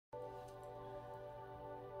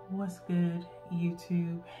What's good,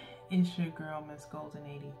 YouTube? It's your girl, Miss Golden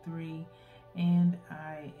 83, and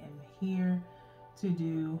I am here to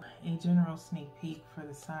do a general sneak peek for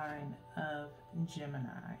the sign of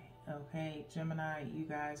Gemini. Okay, Gemini, you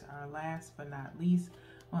guys are last but not least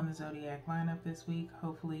on the zodiac lineup this week.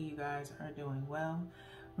 Hopefully you guys are doing well.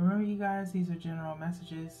 Remember, you guys, these are general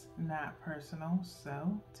messages, not personal,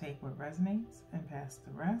 so take what resonates and pass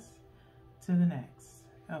the rest to the next.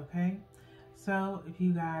 Okay, so if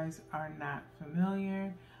you guys are not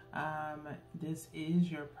familiar, this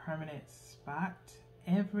is your permanent spot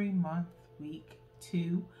every month, week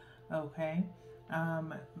 2. Okay,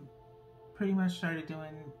 pretty much started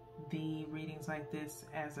doing the readings like this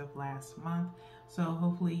as of last month, so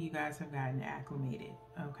hopefully you guys have gotten acclimated.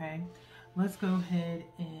 Okay, let's go ahead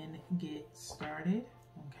and get started.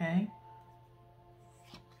 Okay,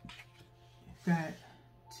 got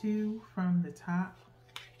 2 from the top,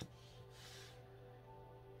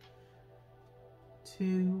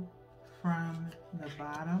 2 from the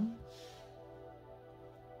bottom,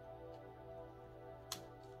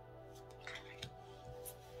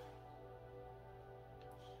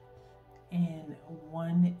 and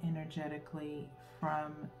 1 energetically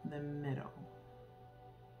from the middle.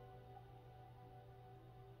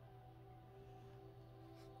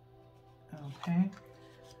 Okay,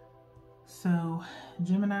 so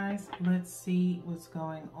Geminis, let's see what's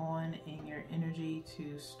going on in your energy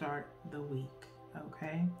to start the week.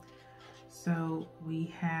 Okay, so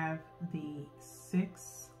we have the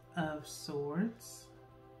 6 of Swords,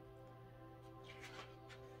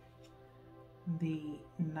 the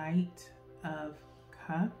Knight of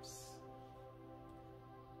Cups,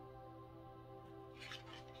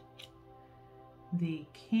 the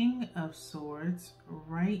King of Swords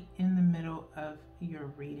right in the middle of your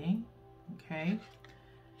reading. Okay,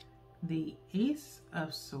 the Ace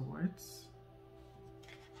of Swords,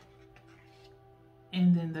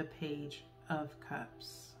 and then the Page of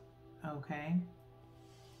Cups. Okay,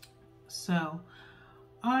 so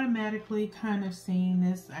automatically kind of seeing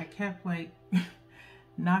this, I kept like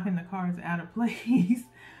knocking the cards out of place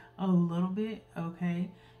a little bit. Okay,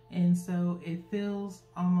 and so it feels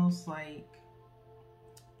almost like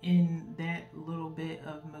in that little bit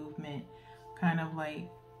of movement, kind of like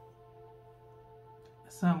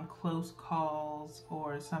some close calls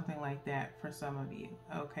or something like that for some of you.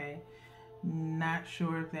 Okay, not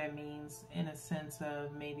sure if that means in a sense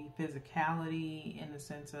of maybe physicality, in the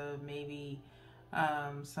sense of maybe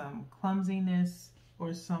some clumsiness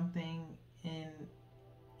or something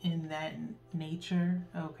in that nature.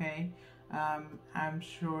 Okay, I'm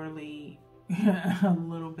surely a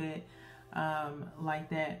little bit like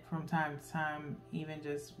that from time to time. Even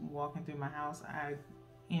just walking through my house,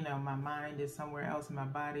 my mind is somewhere else and my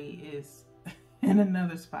body is in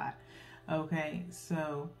another spot. Okay,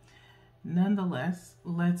 so nonetheless,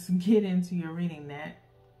 let's get into your reading. That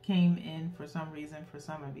came in for some reason for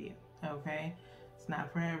some of you. Okay, it's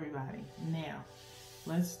not for everybody. Now,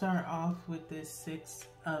 let's start off with this 6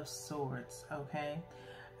 of Swords. Okay,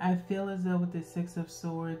 I feel as though with this 6 of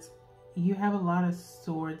Swords, you have a lot of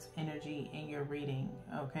swords energy in your reading,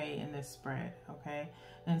 okay, in this spread. Okay,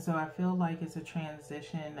 and so I feel like it's a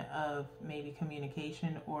transition of maybe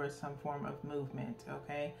communication or some form of movement.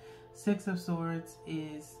 Okay, 6 of Swords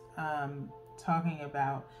is talking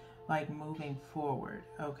about like moving forward.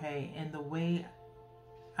 Okay, and the way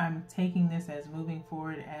I'm taking this as moving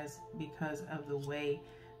forward as because of the way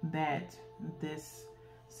that this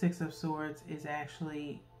 6 of Swords is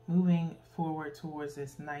actually moving forward towards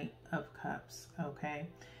this Knight of Cups. Okay,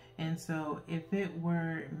 and so if it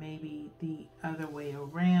were maybe the other way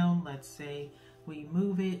around, let's say we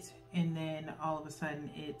move it and then all of a sudden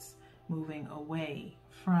it's moving away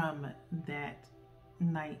from that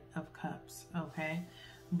Knight of Cups. Okay,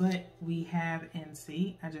 but we have, and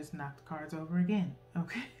see, I just knocked the cards over again.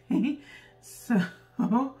 Okay, so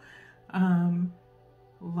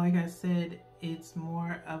like I said, it's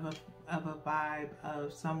more of a vibe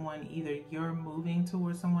of someone, either you're moving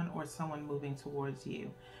towards someone or someone moving towards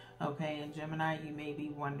you. Okay, and Gemini, you may be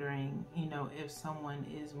wondering, if someone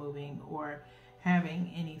is moving or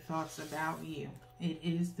having any thoughts about you. It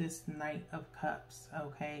is this Knight of Cups.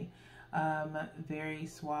 Okay, very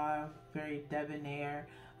suave, very debonair,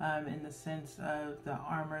 in the sense of the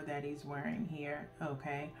armor that he's wearing here.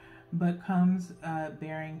 Okay, but comes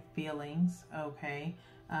bearing feelings. Okay,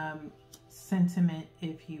 sentiment,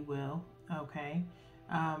 if you will. Okay,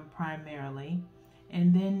 primarily.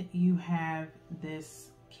 And then you have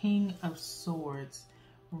this King of Swords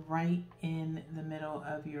right in the middle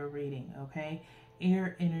of your reading. Okay,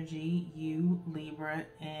 air energy, you, Libra,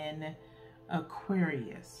 and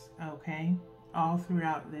Aquarius. Okay, all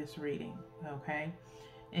throughout this reading, okay?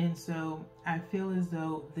 And so I feel as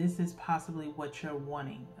though this is possibly what you're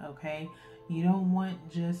wanting, okay? You don't want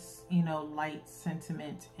just, you know, light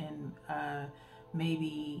sentiment and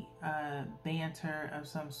maybe banter of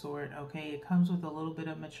some sort, okay? It comes with a little bit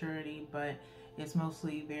of maturity, but it's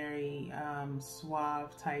mostly very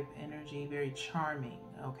suave type energy, very charming,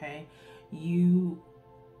 okay? You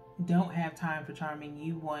don't have time for charming.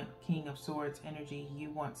 You want King of Swords energy.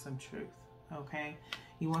 You want some truth, okay?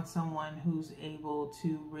 You want someone who's able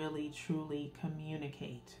to really, truly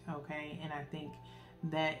communicate, okay? And I think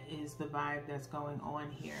that is the vibe that's going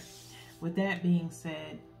on here. With that being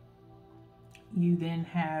said, you then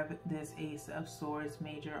have this Ace of Swords,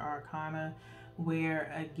 Major Arcana,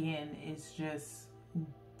 where again, it's just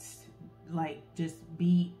like, just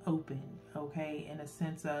be open, okay? In a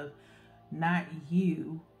sense of not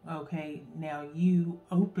you, okay? Now you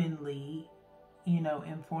openly, you know,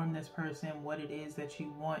 inform this person what it is that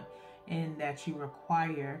you want and that you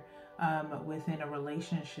require within a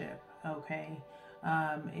relationship, okay?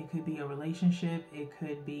 It could be a relationship, it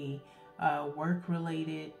could be work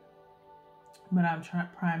related, but I'm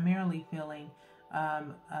primarily feeling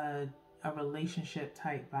a relationship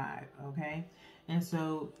type vibe, okay? And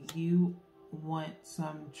so you want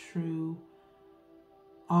some true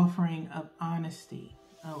offering of honesty,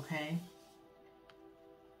 okay?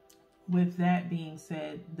 With that being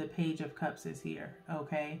said, the Page of Cups is here,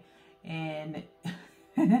 okay? And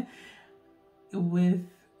with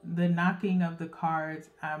the knocking of the cards,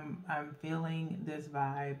 I'm feeling this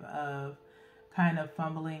vibe of kind of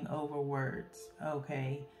fumbling over words,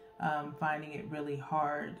 okay? Finding it really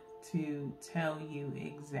hard to tell you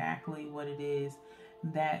exactly what it is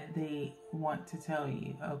that they want to tell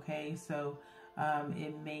you, okay? So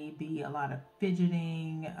it may be a lot of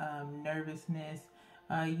fidgeting, nervousness.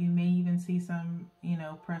 You may even see some, you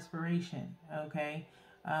know, perspiration, okay?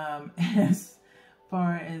 As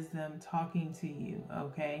far as them talking to you,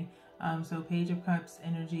 okay? So Page of Cups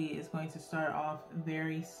energy is going to start off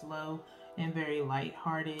very slow and very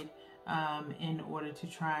lighthearted in order to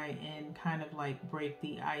try and kind of like break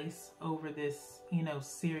the ice over this, you know,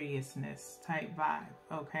 seriousness type vibe,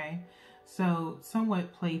 okay? So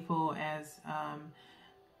somewhat playful, as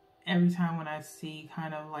every time when I see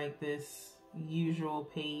kind of like this usual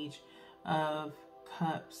Page of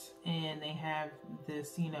Cups and they have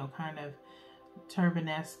this, you know, kind of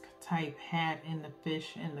turbanesque type hat in the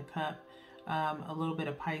fish in the cup, a little bit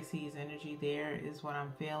of Pisces energy there is what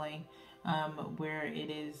I'm feeling, where it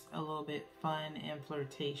is a little bit fun and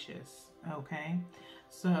flirtatious, okay?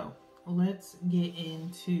 So let's get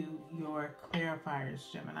into your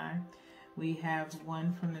clarifiers, Gemini. We have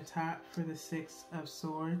one from the top for the Six of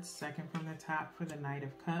Swords, second from the top for the Knight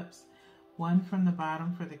of Cups, one from the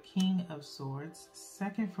bottom for the King of Swords,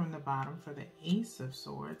 second from the bottom for the Ace of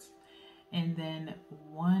Swords, and then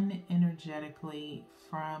one energetically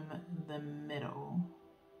from the middle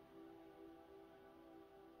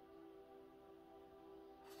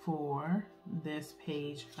for this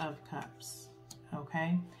Page of Cups,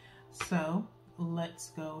 okay? So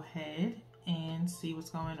let's go ahead and see what's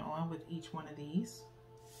going on with each one of these.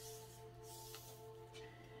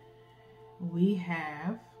 We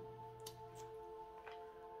have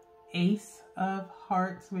Ace of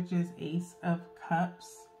Hearts, which is Ace of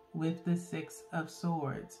Cups, with the Six of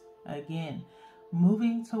Swords. Again,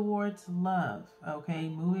 moving towards love, okay?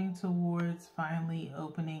 Moving towards finally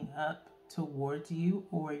opening up towards you,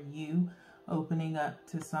 or you opening up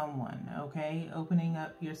to someone, okay? Opening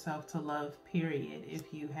up yourself to love, period.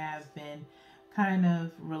 If you have been kind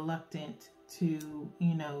of reluctant to,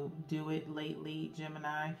 you know, do it lately,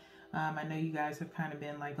 Gemini, I know you guys have kind of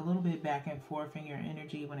been like a little bit back and forth in your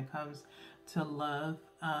energy when it comes to love.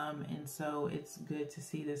 And so it's good to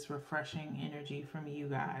see this refreshing energy from you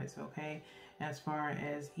guys, okay? As far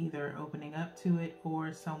as either opening up to it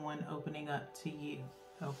or someone opening up to you,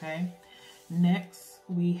 okay? Next,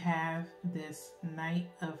 we have this Knight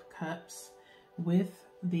of Cups with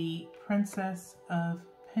the Princess of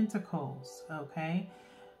Pentacles, okay?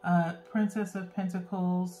 Princess of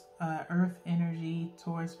Pentacles, Earth energy,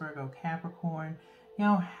 Taurus, Virgo, Capricorn. You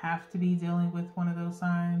don't have to be dealing with one of those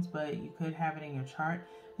signs, but you could have it in your chart.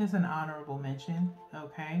 It's an honorable mention,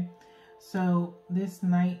 okay? So this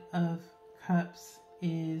Knight of Cups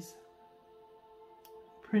is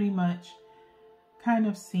pretty much kind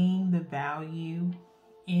of seeing the value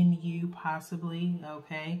in you, possibly,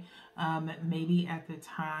 okay? Maybe at the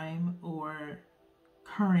time or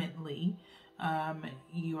currently,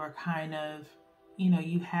 you are kind of, you know,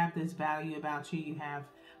 you have this value about you, you have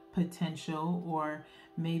potential, or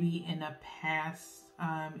maybe in a past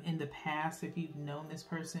in the past, if you've known this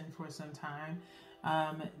person for some time,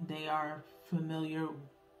 they are familiar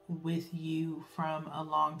with you from a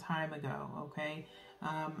long time ago. Okay.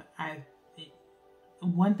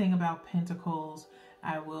 One thing about Pentacles,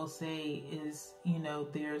 I will say, is, you know,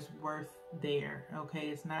 there's worth there. Okay.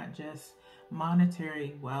 It's not just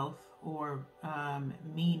monetary wealth or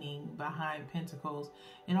meaning behind Pentacles.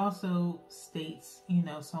 It also states, you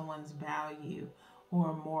know, someone's value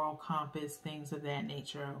or moral compass, things of that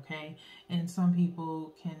nature. Okay. And some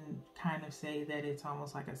people can kind of say that it's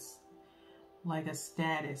almost like a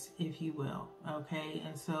status, if you will. Okay.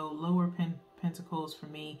 And so lower Pentacles for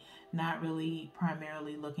me, not really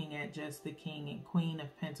primarily looking at just the King and Queen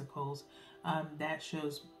of Pentacles. That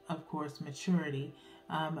shows, of course, maturity.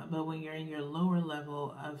 But when you're in your lower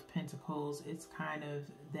level of Pentacles, it's kind of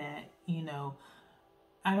that, you know,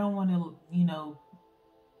 I don't want to, you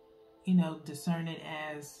know, discern it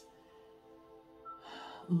as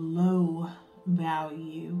low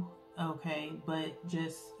value, okay, but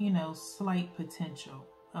just, you know, slight potential,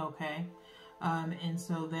 okay. And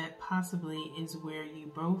so that possibly is where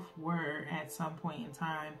you both were at some point in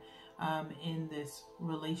time in this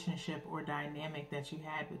relationship or dynamic that you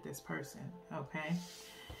had with this person, okay.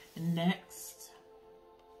 Next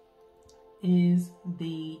is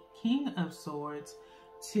the King of Swords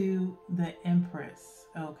to the Empress,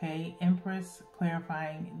 okay. Empress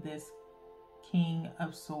clarifying this King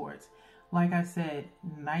of Swords. Like I said,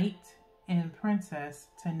 Knight and Princess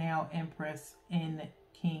to now Empress and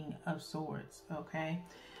King of Swords, okay.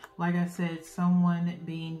 Like I said, someone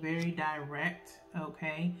being very direct,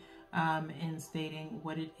 okay, in stating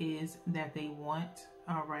what it is that they want,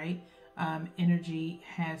 all right. Energy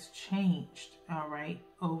has changed, all right,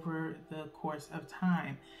 over the course of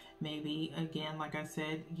time. Maybe, again, like I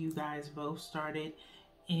said, you guys both started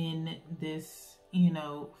in this, you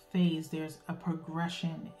know, phase. There's a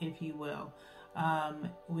progression, if you will,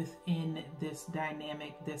 within this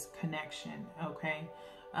dynamic, this connection, okay.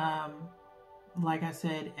 Like I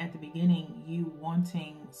said at the beginning, you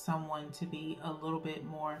wanting someone to be a little bit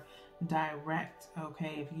more direct,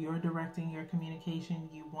 okay. If you're directing your communication,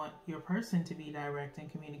 you want your person to be direct in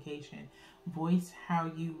communication. Voice how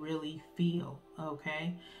you really feel,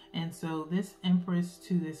 okay. And so this Empress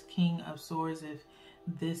to this King of Swords, if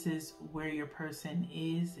this is where your person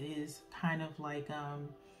is kind of like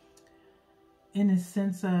in a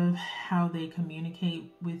sense of how they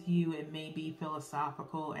communicate with you. It may be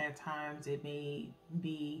philosophical at times. It may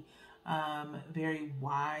be very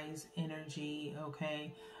wise energy,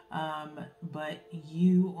 okay. But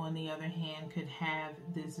you, on the other hand, could have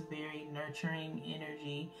this very nurturing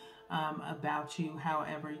energy about you.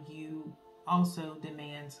 However, you also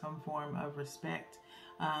demand some form of respect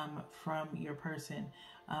from your person.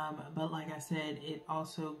 But like I said, it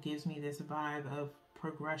also gives me this vibe of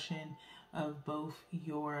progression of both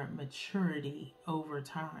your maturity over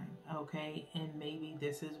time, okay. And maybe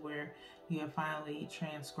this is where you have finally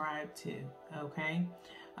transcribed to, okay.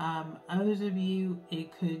 Others of you,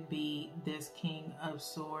 it could be this King of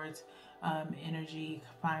Swords energy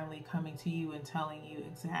finally coming to you and telling you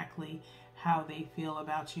exactly how they feel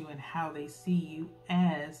about you and how they see you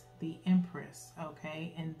as the Empress,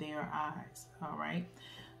 okay, in their eyes, all right.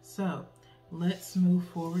 So let's move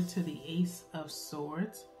forward to the Ace of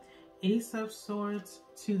Swords. Ace of Swords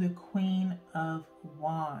to the Queen of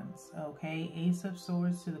Wands, okay. Ace of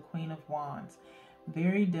Swords to the Queen of Wands.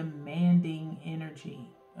 Very demanding energy,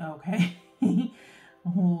 okay.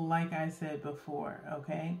 Like I said before,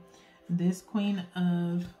 okay. This Queen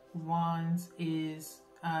of Wands is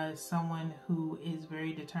someone who is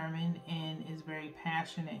very determined and is very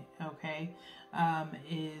passionate, okay.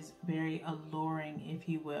 Is very alluring, if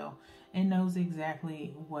you will, and knows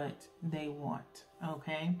exactly what they want,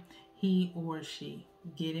 okay. He or she,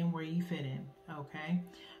 get in where you fit in, okay.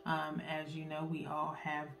 As you know, we all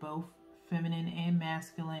have both feminine and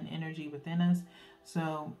masculine energy within us.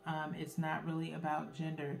 So it's not really about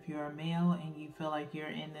gender. If you're a male and you feel like you're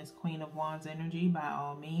in this Queen of Wands energy, by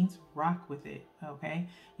all means, rock with it, okay?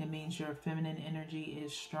 It means your feminine energy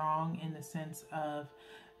is strong in the sense of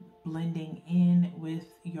blending in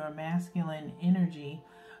with your masculine energy,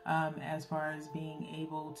 as far as being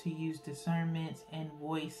able to use discernment and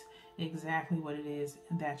voice exactly what it is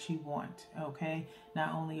that you want, okay?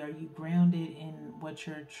 Not only are you grounded in what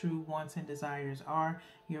your true wants and desires are,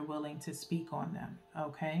 you're willing to speak on them,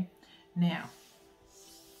 okay? Now,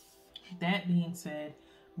 that being said,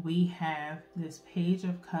 we have this Page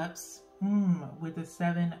of Cups with the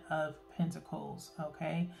Seven of Pentacles,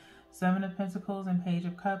 okay? Seven of Pentacles and Page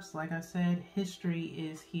of Cups, like I said, history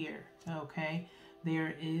is here, okay?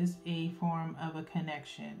 there is a form of a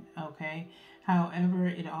connection, okay? However,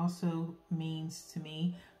 it also means to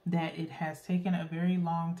me that it has taken a very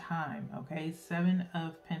long time, okay? Seven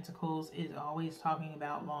of Pentacles is always talking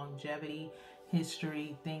about longevity,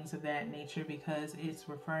 history, things of that nature, because it's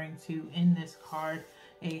referring to, in this card,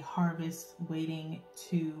 a harvest waiting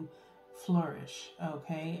to flourish,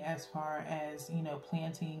 okay? As far as, you know,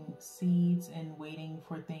 planting seeds and waiting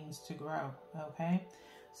for things to grow, okay?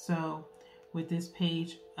 So with this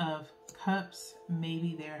Page of Cups,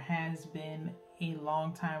 maybe there has been a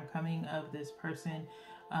long time coming of this person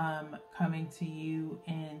coming to you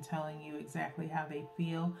and telling you exactly how they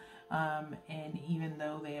feel. And even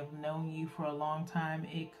though they have known you for a long time,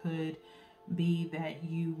 it could be that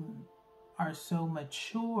you are so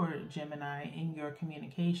mature, Gemini, in your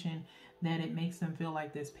communication that it makes them feel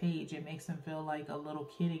like this page. It makes them feel like a little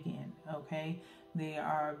kid again, okay? They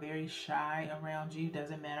are very shy around you.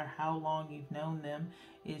 Doesn't matter how long you've known them.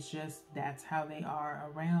 It's just that's how they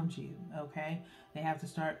are around you, okay? They have to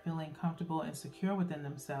start feeling comfortable and secure within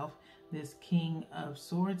themselves, this King of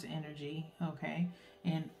Swords energy, okay,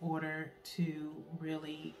 in order to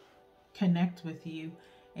really connect with you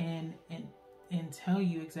and tell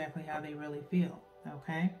you exactly how they really feel,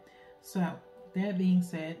 okay? So that being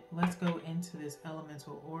said, let's go into this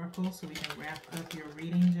elemental oracle so we can wrap up your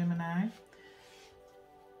reading, Gemini.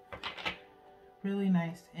 Really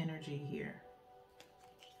nice energy here.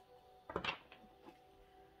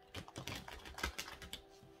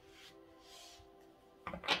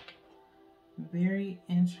 Very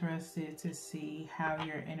interested to see how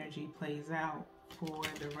your energy plays out for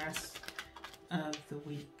the rest of the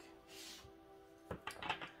week.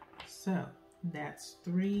 So that's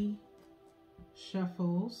 3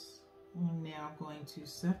 shuffles. I'm now going to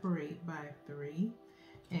separate by 3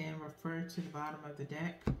 and refer to the bottom of the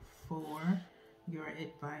deck for your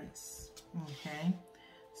advice. Okay,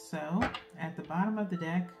 so at the bottom of the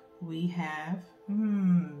deck we have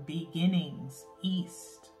Beginnings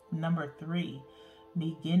East, number 3.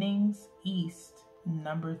 Beginnings East,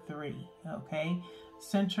 number 3. Okay,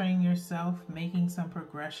 centering yourself, making some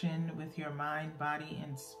progression with your mind, body,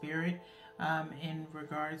 and spirit in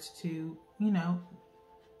regards to, you know,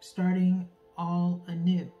 starting all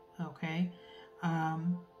anew. Okay,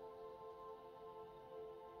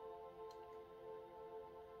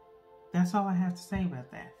 that's all I have to say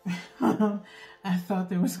about that. I thought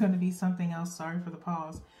there was going to be something else. Sorry for the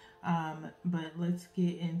pause. But let's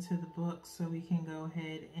get into the book so we can go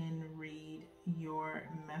ahead and read your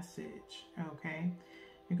message, okay?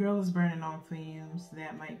 Your girl is burning on fumes.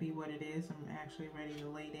 That might be what it is. I'm actually ready to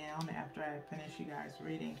lay down after I finish you guys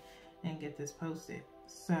reading and get this posted.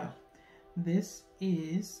 So, this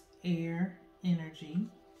is air energy,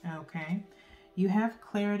 okay? You have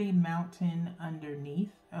Clarity Mountain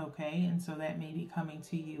underneath, okay? And so that may be coming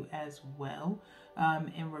to you as well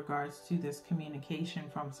in regards to this communication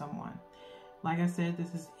from someone. Like I said,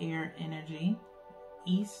 this is air energy.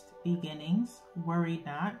 East beginnings, worry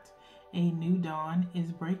not. A new dawn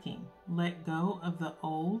is breaking. Let go of the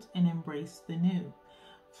old and embrace the new.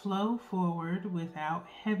 Flow forward without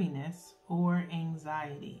heaviness or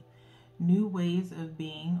anxiety. New ways of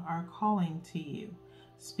being are calling to you.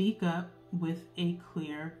 Speak up with a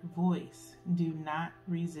clear voice. Do not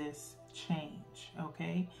resist change,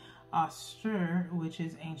 okay? Austur, which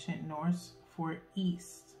is ancient Norse for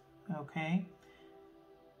east, okay?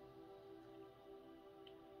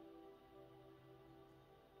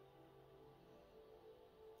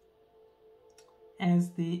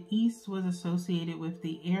 As the east was associated with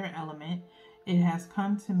the air element, it has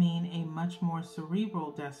come to mean a much more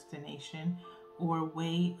cerebral destination or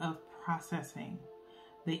way of processing.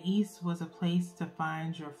 The east was a place to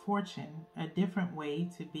find your fortune, a different way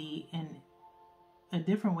to be,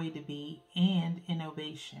 and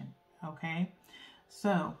innovation. Okay,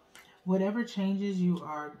 so whatever changes you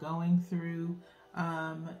are going through,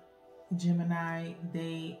 Gemini,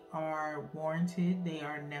 they are warranted, they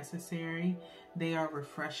are necessary, they are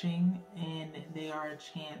refreshing, and they are a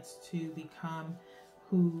chance to become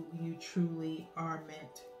who you truly are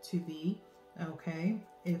meant to be. Okay,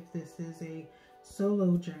 if this is a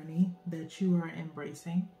solo journey that you are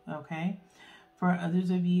embracing, okay? For others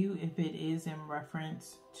of you, if it is in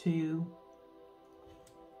reference to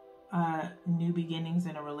new beginnings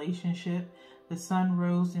in a relationship, the sun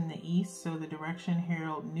rose in the east, so the direction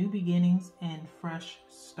herald new beginnings and fresh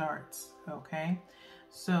starts, okay?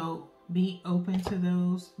 So be open to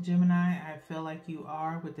those, Gemini. I feel like you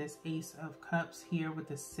are with this Ace of Cups here with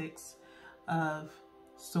the 6 of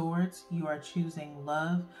Swords, you are choosing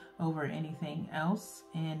love over anything else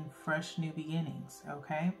and fresh new beginnings,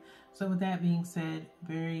 okay? So with that being said,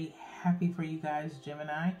 very happy for you guys,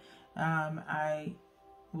 Gemini. I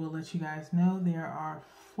will let you guys know there are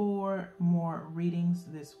 4 more readings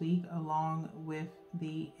this week along with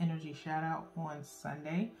the energy shout out on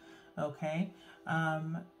Sunday, okay?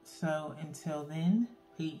 So until then,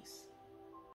 peace.